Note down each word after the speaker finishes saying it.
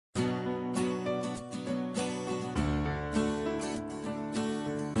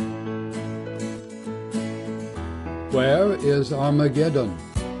Where is Armageddon?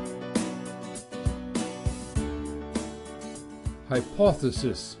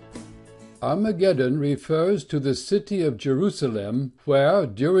 Hypothesis. Armageddon refers to the city of Jerusalem where,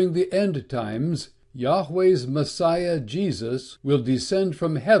 during the end times, Yahweh's Messiah Jesus will descend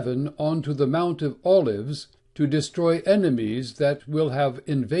from heaven onto the Mount of Olives to destroy enemies that will have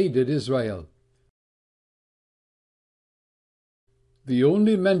invaded Israel. The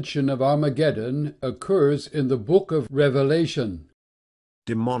only mention of Armageddon occurs in the book of Revelation.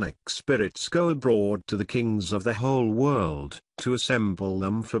 Demonic spirits go abroad to the kings of the whole world, to assemble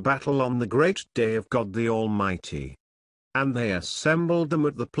them for battle on the great day of God the Almighty. And they assembled them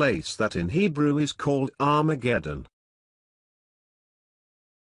at the place that in Hebrew is called Armageddon.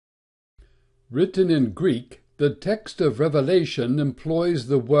 Written in Greek, the text of Revelation employs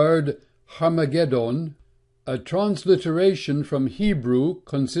the word harmagedôn, a transliteration from Hebrew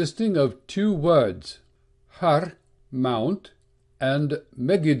consisting of two words, har, mount, and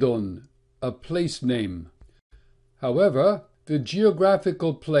megiddôn, a place name. However, the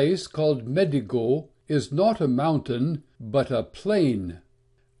geographical place called Megiddôn is not a mountain, but a plain,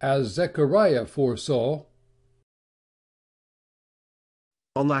 as Zechariah foresaw.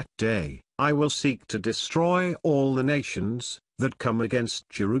 On that day, I will seek to destroy all the nations that come against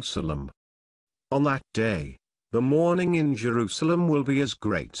Jerusalem. On that day, the mourning in Jerusalem will be as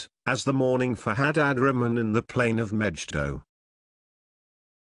great as the mourning for Hadad-rimmon in the plain of Megiddôn.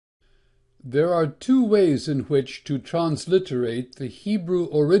 There are two ways in which to transliterate the Hebrew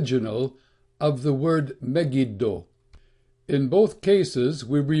original of the word Megiddo. In both cases,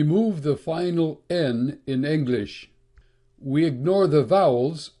 we remove the final N in English. We ignore the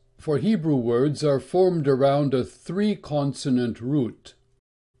vowels, for Hebrew words are formed around a three-consonant root.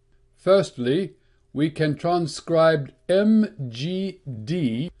 Firstly, we can transcribe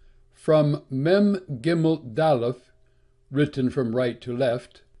MGD from Mem Gimel Dalef, written from right to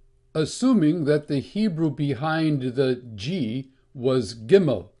left, assuming that the Hebrew behind the G was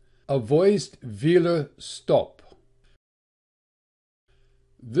Gimel, a voiced velar stop.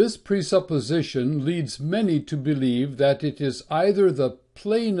 This presupposition leads many to believe that it is either the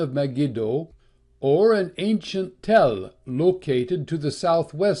plain of Megiddo or an ancient tell located to the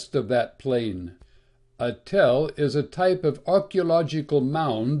southwest of that plain. A tell is a type of archaeological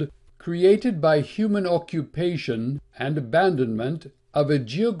mound created by human occupation and abandonment of a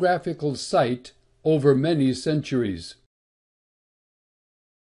geographical site over many centuries.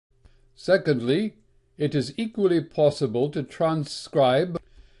 Secondly, it is equally possible to transcribe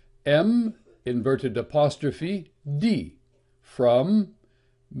M inverted apostrophe D from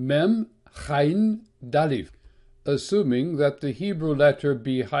Mem Chain Dalif, assuming that the Hebrew letter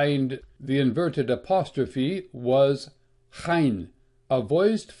behind the inverted apostrophe was Chain, a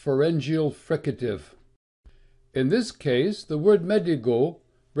voiced pharyngeal fricative. In this case, the word Megiddôn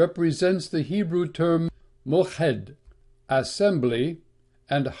represents the Hebrew term moched, assembly,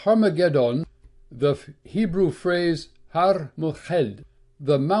 and harmagedôn, the Hebrew phrase har moched,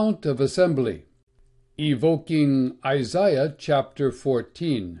 the mount of assembly, evoking Isaiah chapter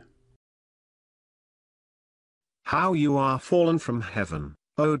 14. How you are fallen from heaven,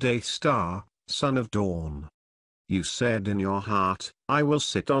 O day star, son of dawn! You said in your heart, I will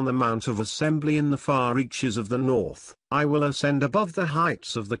sit on the mount of assembly in the far reaches of the north, I will ascend above the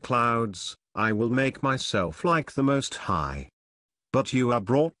heights of the clouds, I will make myself like the Most High. But you are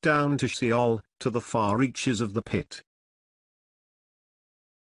brought down to Sheol, to the far reaches of the pit.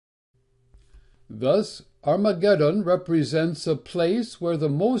 Thus, Armageddon represents a place where the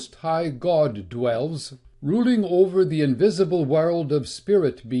Most High God dwells, ruling over the invisible world of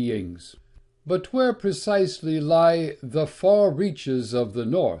spirit beings. But where precisely lie the far reaches of the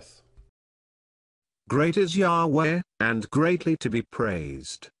north? Great is Yahweh, and greatly to be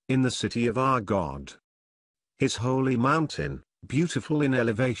praised, in the city of our God. His holy mountain, beautiful in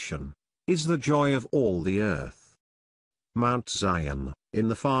elevation, is the joy of all the earth. Mount Zion, in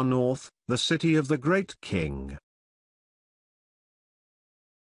the far north, the city of the great King.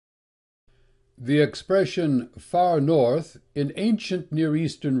 The expression far north in ancient Near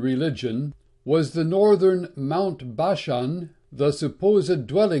Eastern religion was the northern Mount Bashan, the supposed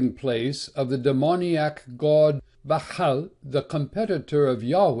dwelling place of the demoniac god Baal, the competitor of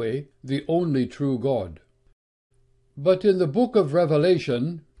Yahweh, the only true God. But in the book of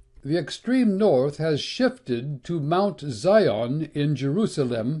Revelation, the extreme north has shifted to Mount Zion in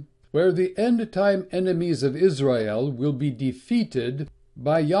Jerusalem, where the end-time enemies of Israel will be defeated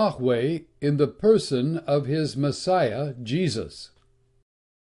by Yahweh in the person of his Messiah, Jesus.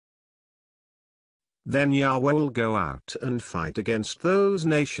 Then Yahweh will go out and fight against those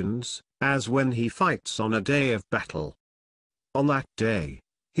nations, as when he fights on a day of battle. On that day,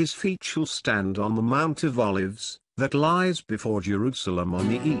 his feet shall stand on the Mount of Olives, that lies before Jerusalem on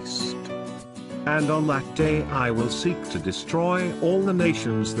the east. And on that day I will seek to destroy all the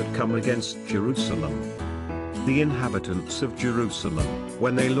nations that come against Jerusalem. The inhabitants of Jerusalem,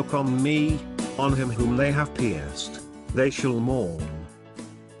 when they look on me, on him whom they have pierced, they shall mourn.